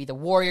are going to be the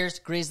Warriors,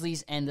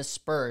 Grizzlies, and the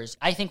Spurs.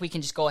 I think we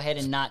can just go ahead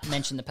and not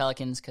mention the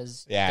Pelicans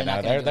because they're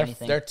not going to do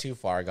anything. They're too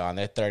far gone.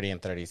 They're 30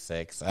 and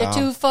 36. They're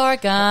too far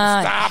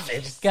gone. Stop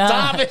it.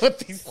 Stop it with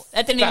these.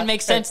 That didn't even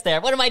make sense there.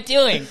 What am I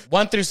doing?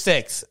 1 through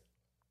 6.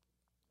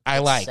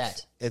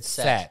 It's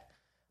set.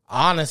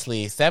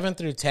 Honestly, 7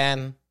 through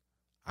 10,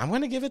 I'm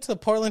going to give it to the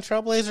Portland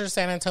Trailblazers or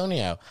San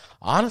Antonio.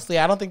 Honestly,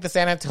 I don't think the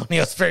San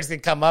Antonio Spurs can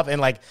come up and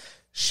like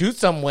shoot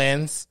some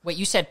wins. Wait,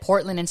 you said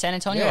Portland and San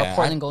Antonio or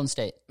Portland Golden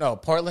State? No,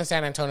 Portland,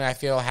 San Antonio, I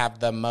feel have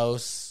the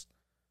most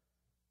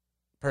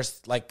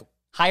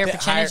higher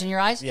percentage in your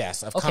eyes?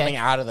 Yes, of coming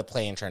out of the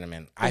play-in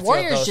tournament. The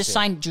Warriors just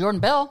signed Jordan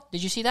Bell.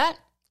 Did you see that?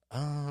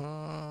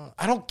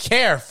 I don't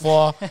care,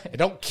 fool. I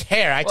don't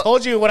care. I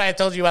told you what I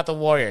told you about the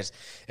Warriors.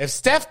 If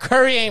Steph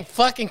Curry ain't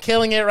fucking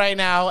killing it right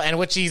now, and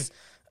which he's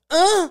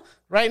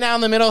right now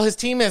in the middle, his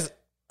team is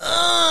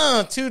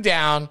 2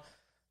 down.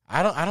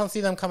 I don't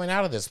see them coming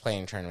out of this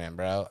playing tournament,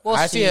 bro.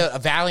 I see a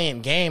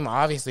valiant game,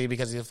 obviously,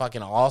 because he's a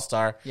fucking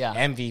all-star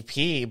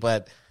MVP.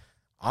 But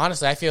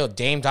honestly, I feel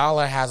Dame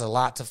Dollar has a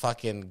lot to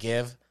fucking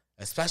give,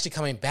 especially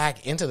coming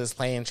back into this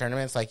playing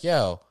tournament. It's like,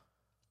 yo.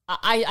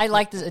 I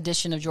like the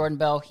addition of Jordan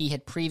Bell. He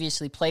had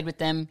previously played with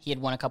them. He had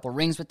won a couple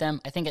rings with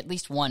them. I think at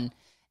least one.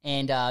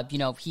 And,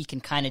 he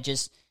can kind of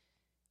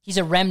he's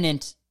a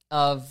remnant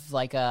of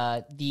like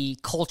the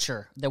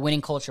culture, the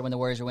winning culture when the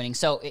Warriors are winning.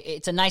 So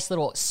it's a nice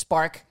little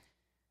spark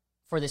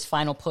for this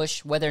final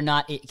push, whether or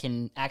not it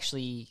can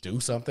actually do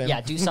something. Yeah,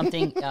 do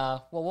something.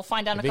 We'll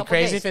find out in a couple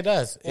days. It'd be crazy if it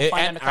does.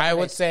 I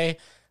would say,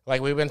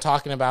 like we've been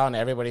talking about and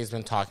everybody's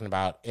been talking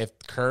about, if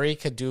Curry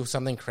could do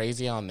something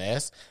crazy on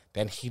this,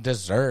 then he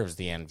deserves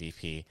the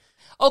MVP.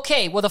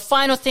 Okay, well, the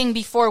final thing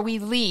before we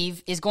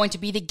leave is going to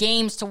be the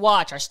games to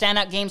watch, our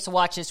standout games to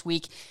watch this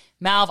week.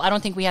 Malv, I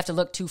don't think we have to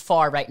look too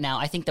far right now.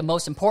 I think the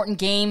most important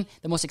game,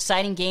 the most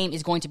exciting game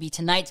is going to be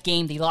tonight's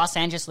game, the Los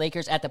Angeles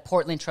Lakers at the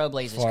Portland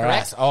Trailblazers,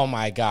 correct? Oh,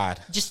 my God.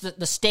 Just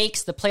the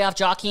stakes, the playoff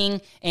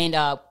jockeying,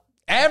 and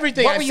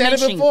everything. I said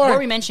it before. What were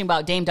we mentioning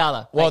about Dame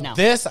Dollar right now?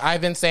 This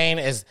I've been saying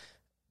is,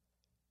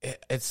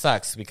 it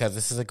sucks because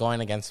this is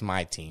going against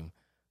my team.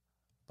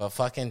 But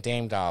fucking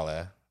Dame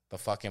Dollar, the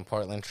fucking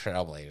Portland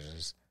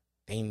Trailblazers,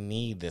 they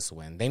need this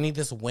win. They need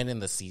this win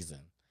in the season.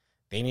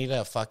 They need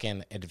to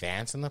fucking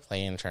advance in the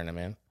play-in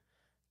tournament.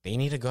 They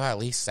need to go at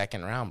least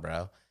second round,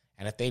 bro.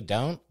 And if they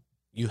don't,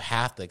 you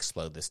have to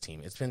explode this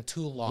team. It's been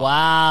too long.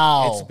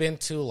 Wow. It's been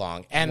too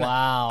long. And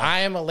I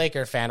am a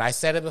Laker fan. I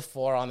said it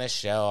before on this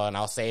show, and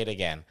I'll say it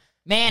again.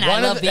 Man, I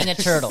love being a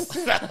turtle.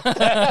 Is that what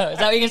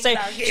you're going to say?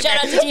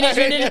 Shout out to Teenage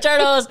Mutant Ninja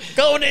Turtles.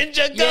 Go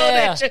Ninja, go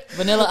Ninja.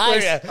 Vanilla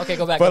Ice. Yeah. Okay,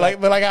 go back. But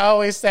like I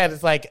always said,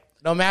 it's like,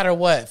 no matter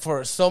what,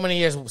 for so many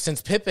years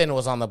since Pippen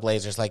was on the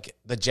Blazers, like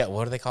what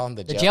do they call them?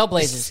 The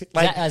Jailblazers.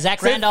 Like,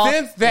 Zach Randolph.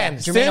 Since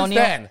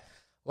then,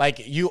 like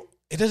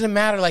it doesn't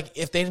matter. Like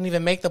if they didn't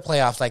even make the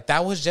playoffs, like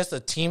that was just a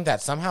team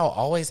that somehow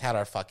always had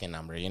our fucking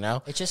number. You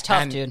know, it's just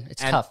tough, dude.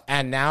 It's tough.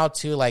 And now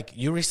too, like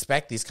you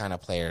respect these kind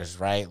of players,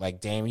 right?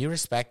 Like Dame, you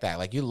respect that.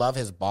 Like you love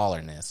his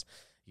ballerness.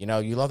 You know,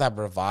 you love that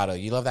bravado.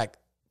 You love that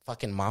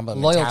fucking Mamba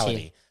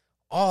mentality.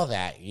 All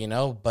that, you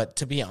know. But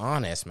to be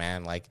honest,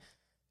 man, like,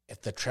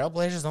 if the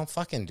Trailblazers don't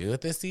fucking do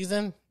it this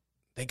season,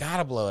 they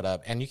gotta blow it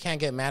up. And you can't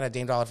get mad at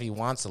Dame Dollar if he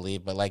wants to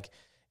leave, but like,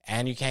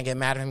 and you can't get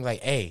mad at him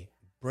like, hey,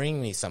 bring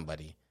me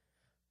somebody.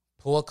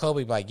 Pull a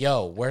Kobe, like,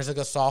 yo, where's a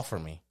Gasol for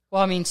me?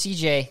 Well, I mean,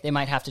 CJ, they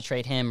might have to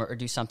trade him or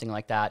do something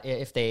like that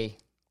if they.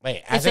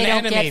 Wait, as an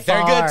enemy,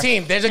 they're a good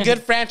team. There's a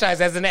good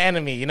franchise as an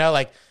enemy. You know,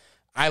 like,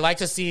 I like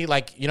to see,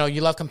 like, you know, you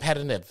love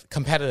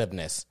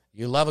competitiveness.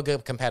 You love a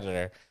good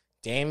competitor.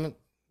 Dame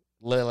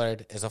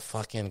Lillard is a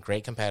fucking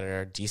great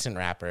competitor, decent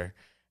rapper.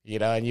 You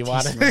know, and you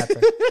want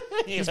to.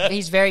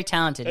 He's very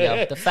talented,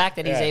 yo. The fact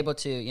that he's able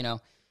to, you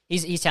know,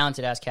 he's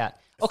talented as Cat.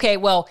 Okay,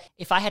 well,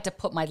 if I had to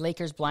put my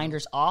Lakers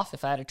blinders off,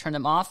 if I had to turn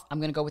them off, I'm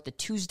going to go with the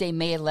Tuesday,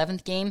 May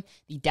 11th game,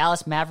 the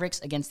Dallas Mavericks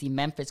against the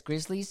Memphis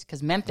Grizzlies,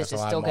 because Memphis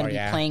is still going to be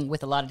playing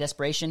with a lot of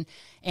desperation,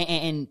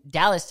 and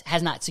Dallas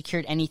has not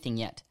secured anything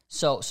yet.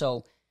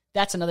 So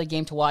that's another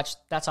game to watch.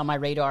 That's on my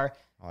radar.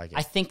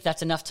 I think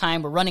that's enough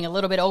time. We're running a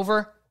little bit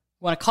over.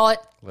 Want to call it?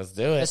 Let's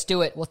do it. Let's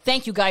do it. Well,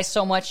 thank you guys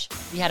so much.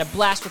 We had a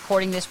blast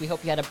recording this. We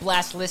hope you had a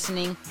blast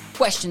listening.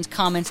 Questions,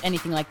 comments,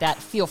 anything like that,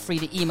 feel free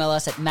to email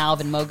us at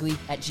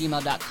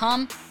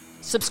malvinmowgli@gmail.com.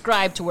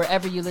 Subscribe to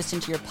wherever you listen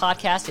to your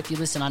podcast. If you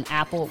listen on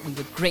Apple, we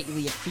would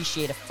greatly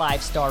appreciate a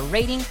 5-star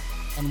rating.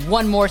 And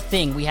one more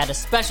thing, we had a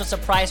special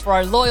surprise for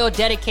our loyal,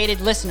 dedicated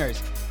listeners.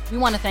 We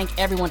want to thank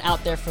everyone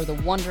out there for the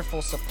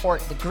wonderful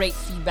support, the great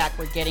feedback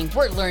we're getting.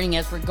 We're learning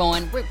as we're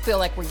going. We feel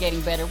like we're getting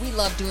better. We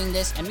love doing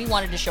this, and we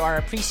wanted to show our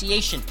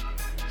appreciation.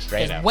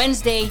 Straight up.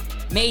 Wednesday,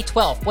 May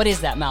 12th. What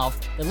is that, Malv?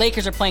 The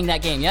Lakers are playing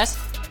that game, yes?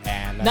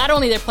 And not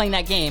only they're playing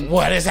that game.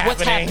 What's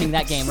happening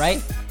that game,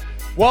 right?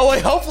 Well, we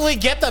hopefully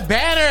get the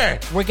banner.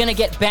 We're going to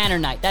get banner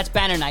night. That's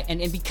banner night.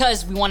 And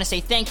because we want to say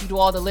thank you to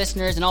all the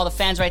listeners and all the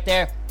fans right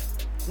there,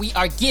 we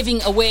are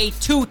giving away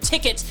 2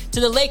 tickets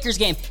to the Lakers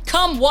game.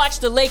 Come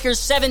watch the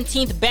Lakers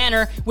 17th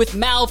banner with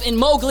Malv and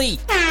Mowgli.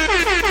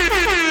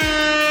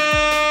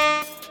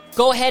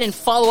 Go ahead and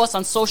follow us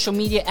on social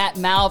media at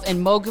Malv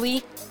and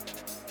Mowgli.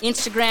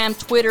 Instagram,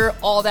 Twitter,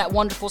 all that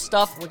wonderful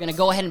stuff. We're going to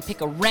go ahead and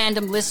pick a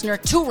random listener,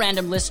 2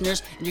 random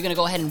listeners, and you're going to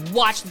go ahead and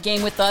watch the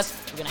game with us.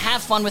 We're going to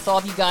have fun with all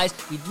of you guys.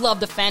 We love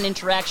the fan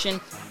interaction.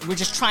 We're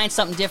just trying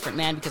something different,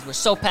 man, because we're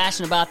so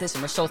passionate about this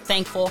and we're so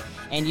thankful.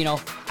 And, you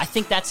know, I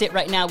think that's it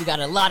right now. We got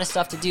a lot of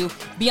stuff to do.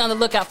 Be on the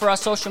lookout for our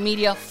social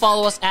media.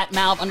 Follow us at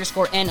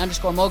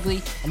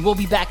Malv_N_Mowgli. And we'll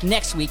be back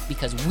next week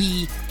because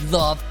we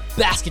love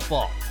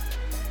basketball.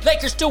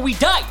 Lakers till we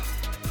die.